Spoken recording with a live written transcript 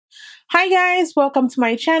Hi guys, welcome to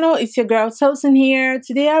my channel. It's your girl Tosin here.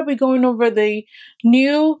 Today I'll be going over the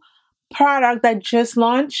new product that just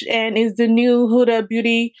launched, and is the new Huda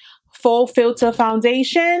Beauty Faux Filter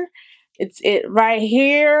Foundation. It's it right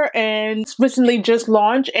here, and it's recently just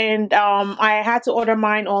launched, and I had to order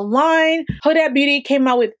mine online. Huda Beauty came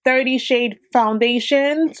out with 30 shade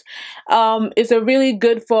foundations. It's a really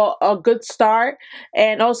good for a good start,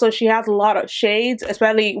 and also she has a lot of shades,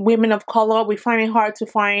 especially women of color. We find it hard to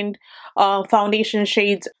find foundation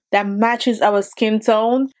shades that matches our skin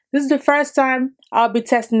tone. This is the first time I'll be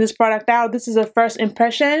testing this product out. This is a first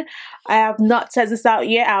impression. I have not tested this out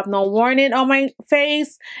yet. I have not worn it on my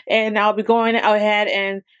face, and I'll be going ahead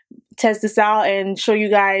and test this out and show you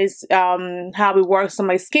guys how it works on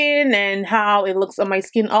my skin and how it looks on my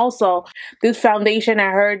skin also. This foundation,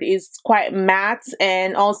 I heard, is quite matte,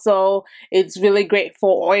 and also it's really great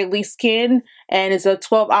for oily skin, and it's a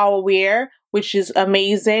 12-hour wear, which is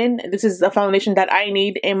amazing. This is a foundation that I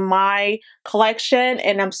need in my collection,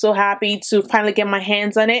 and I'm so happy to finally get my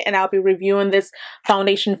hands on it, and I'll be reviewing this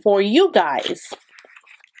foundation for you guys.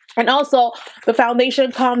 And also, the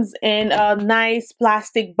foundation comes in a nice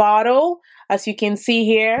plastic bottle, as you can see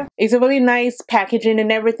here. It's a really nice packaging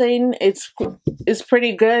and everything. It's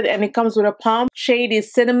pretty good, and it comes with a pump. Shade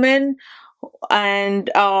is cinnamon, and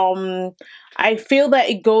I feel that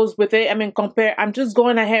it goes with it. I mean, I'm just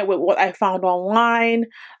going ahead with what I found online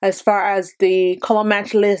as far as the color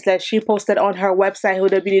match list that she posted on her website,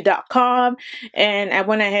 hudabeauty.com, and I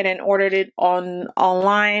went ahead and ordered it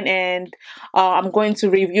online, and I'm going to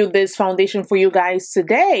review this foundation for you guys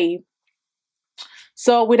today.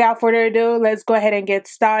 So without further ado, let's go ahead and get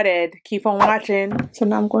started. Keep on watching. So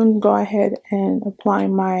now I'm going to go ahead and apply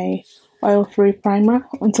my oil-free primer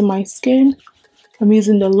onto my skin. I'm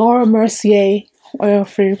using the Laura Mercier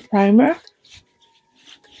oil-free primer.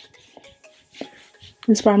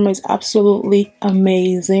 This primer is absolutely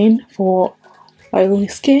amazing for oily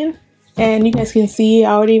skin. And you guys can see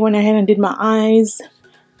I already went ahead and did my eyes,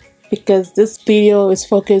 because this video is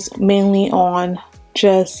focused mainly on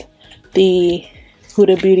just the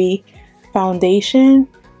Huda Beauty foundation.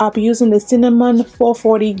 I'll be using the Cinnamon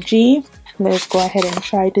 440G. Let's go ahead and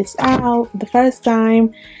try this out for the first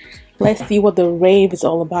time. Let's see what the rave is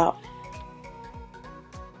all about.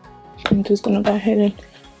 I'm just gonna go ahead and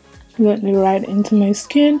let it right into my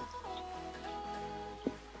skin.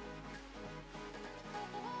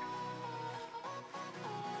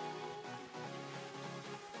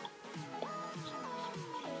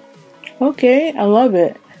 Okay, I love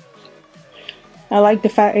it. I like the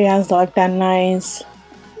fact it has like that nice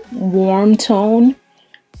warm tone,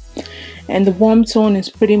 and the warm tone is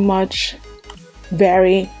pretty much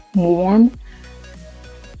very warm.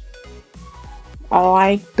 I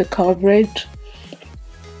like the coverage,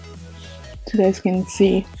 so you guys can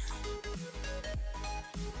see.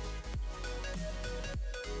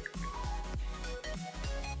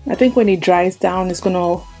 I think when it dries down, it's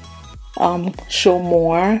gonna show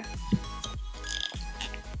more.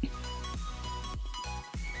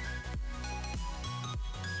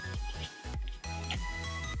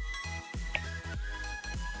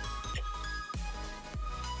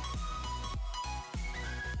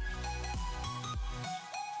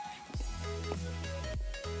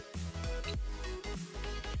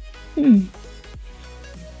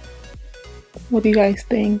 What do you guys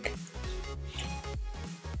think?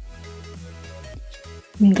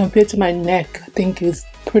 Compared to my neck, I think it's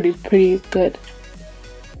pretty good.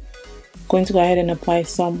 I'm going to go ahead and apply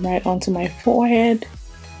some right onto my forehead.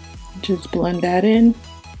 Just blend that in.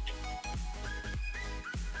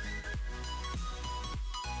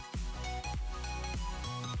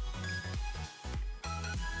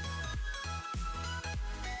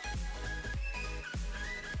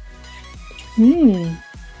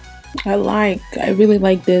 I really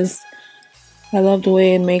like this. I love the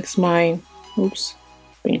way it makes my, oops,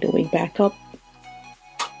 bring the wig back up.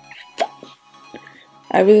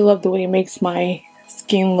 I really love the way it makes my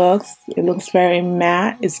skin looks. It looks very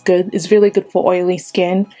matte. It's good. It's really good for oily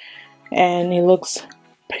skin, and it looks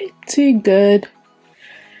pretty good.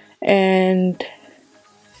 And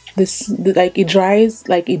this, like it dries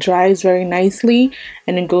very nicely,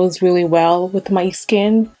 and it goes really well with my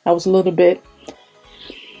skin. I was a little bit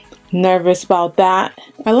nervous about that.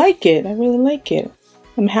 I like it. I really like it.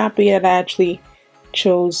 I'm happy that I actually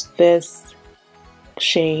chose this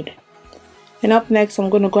shade. And up next, I'm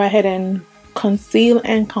going to go ahead and conceal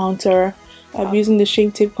and contour. I'm using the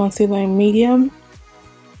Shape Tape Concealer in medium.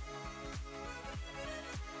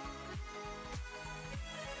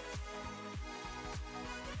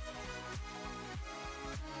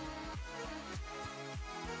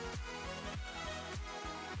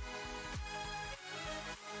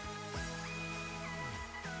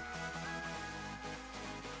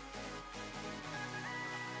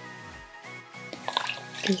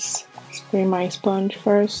 just spray my sponge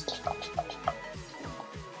first.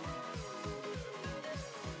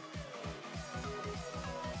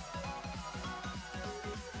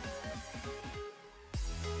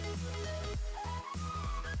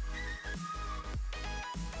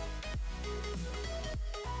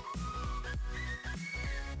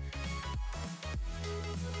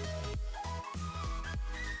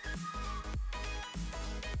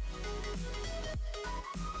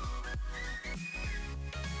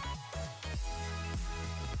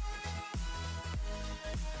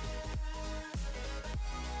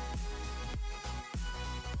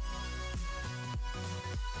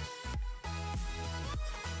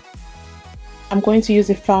 I'm going to use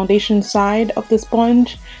the foundation side of the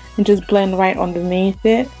sponge and just blend right underneath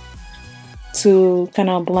it to kind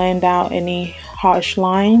of blend out any harsh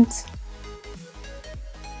lines.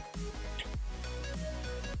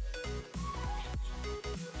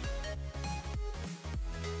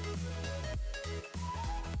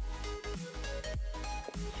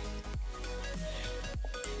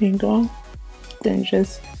 There you go. Then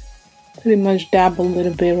just pretty much dab a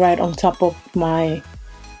little bit right on top of my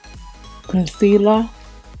concealer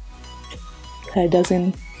so it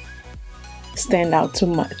doesn't stand out too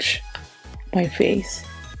much my face.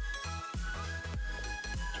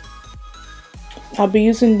 I'll be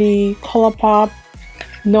using the ColourPop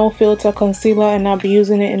No Filter Concealer, and I'll be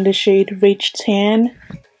using it in the shade Rich Tan.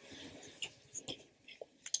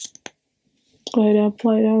 Go ahead and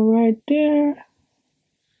apply that right there.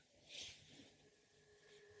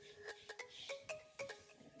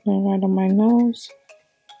 And right on my nose.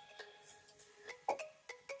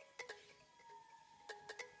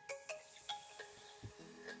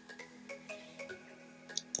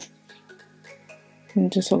 And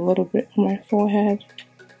just a little bit on my forehead.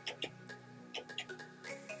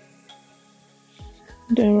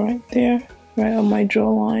 Then right there, right on my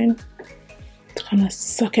jawline. To kind of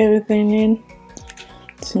suck everything in.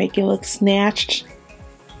 To make it look snatched.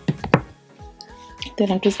 Then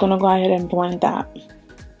I'm just gonna go ahead and blend that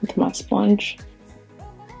with my sponge.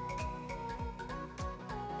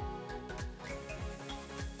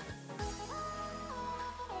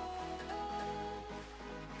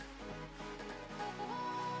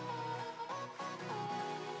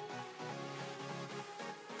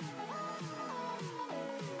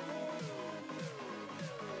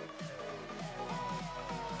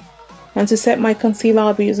 And to set my concealer,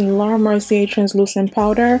 I'll be using Laura Mercier translucent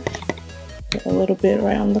powder. Get a little bit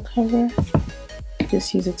right on the cover.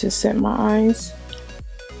 Just use it to set my eyes.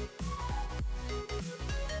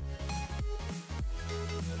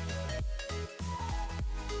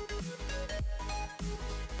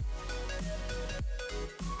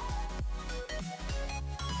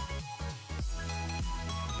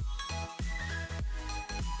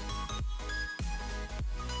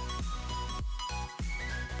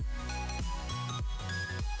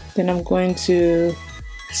 Then I'm going to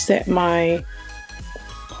set my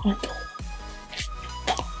contour.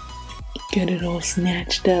 Get it all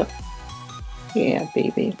snatched up. Yeah,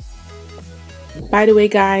 baby. By the way,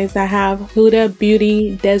 guys, I have Huda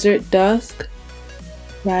Beauty Desert Dusk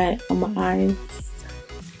right on my eyes.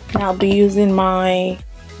 And I'll be using my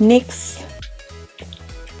NYX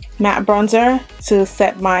matte bronzer to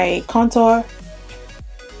set my contour.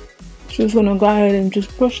 Just gonna go ahead and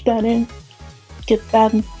just brush that in. Get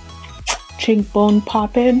that cheekbone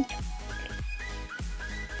popping.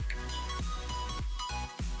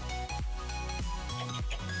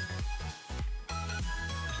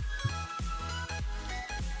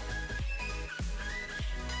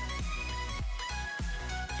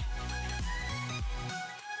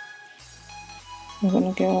 I'm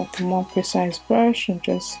gonna get like a more precise brush and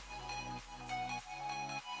just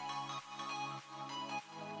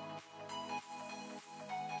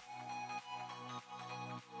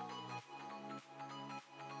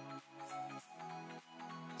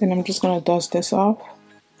then I'm just gonna dust this off.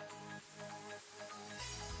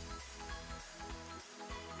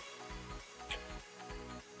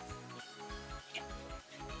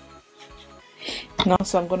 Now,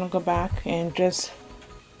 so I'm gonna go back and just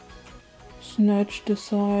snatch the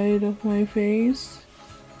side of my face.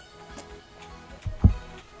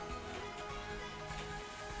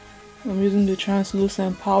 I'm using the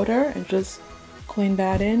translucent powder and just clean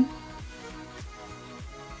that in.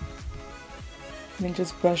 And then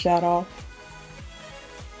just brush that off.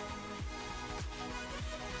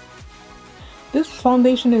 This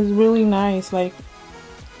foundation is really nice. Like,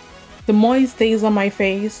 the more it stays on my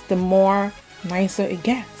face, the more nicer it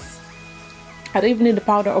gets. I don't even need the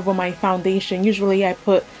powder over my foundation. Usually I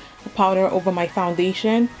put the powder over my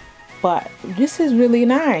foundation, but this is really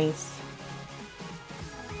nice.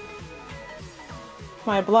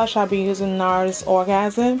 My blush, I'll be using NARS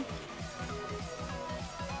Orgasm.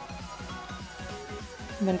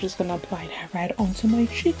 And I'm just gonna apply that right onto my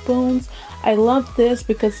cheekbones. I love this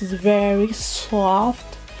because it's very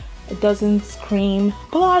soft. It doesn't scream,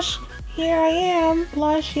 blush, here I am,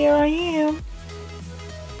 blush, here I am.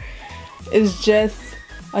 It's just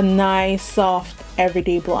a nice, soft,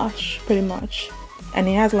 everyday blush, pretty much. And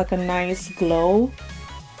it has like a nice glow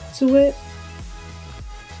to it,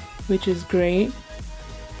 which is great.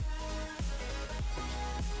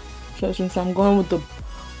 So since I'm going with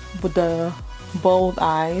the bold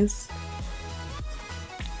eyes,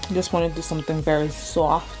 I just want to do something very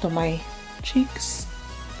soft on my cheeks.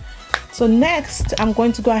 So next, I'm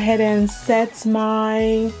going to go ahead and set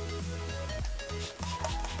my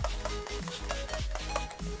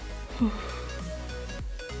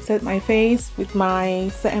face with my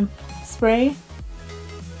setting spray.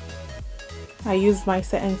 I use my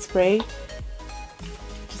setting spray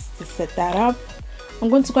just to set that up. I'm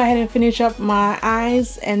going to go ahead and finish up my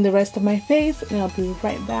eyes and the rest of my face, and I'll be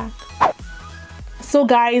right back. So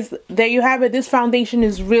guys, there you have it. This foundation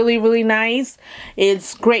is really nice.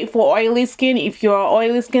 It's great for oily skin. If you're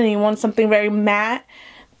oily skin and you want something very matte,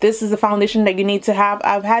 this is the foundation that you need to have.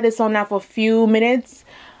 I've had this on now for a few minutes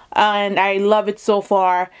and I love it so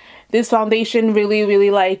far. This foundation really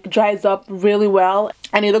like dries up really well,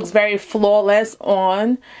 and it looks very flawless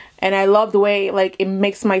on. And I love the way like it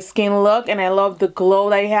makes my skin look, and I love the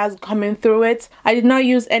glow that it has coming through it. I did not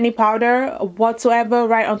use any powder whatsoever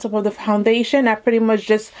right on top of the foundation. I pretty much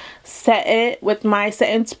just set it with my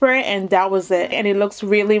setting spray, and that was it. And it looks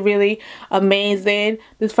really amazing.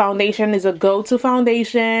 This foundation is a go-to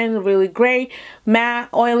foundation, really great. Matte,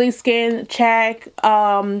 oily skin, check.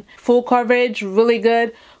 Full coverage, really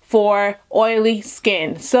good for oily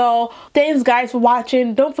skin. So thanks guys for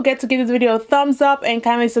watching. Don't forget to give this video a thumbs up and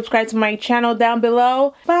kindly subscribe to my channel down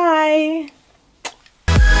below. Bye.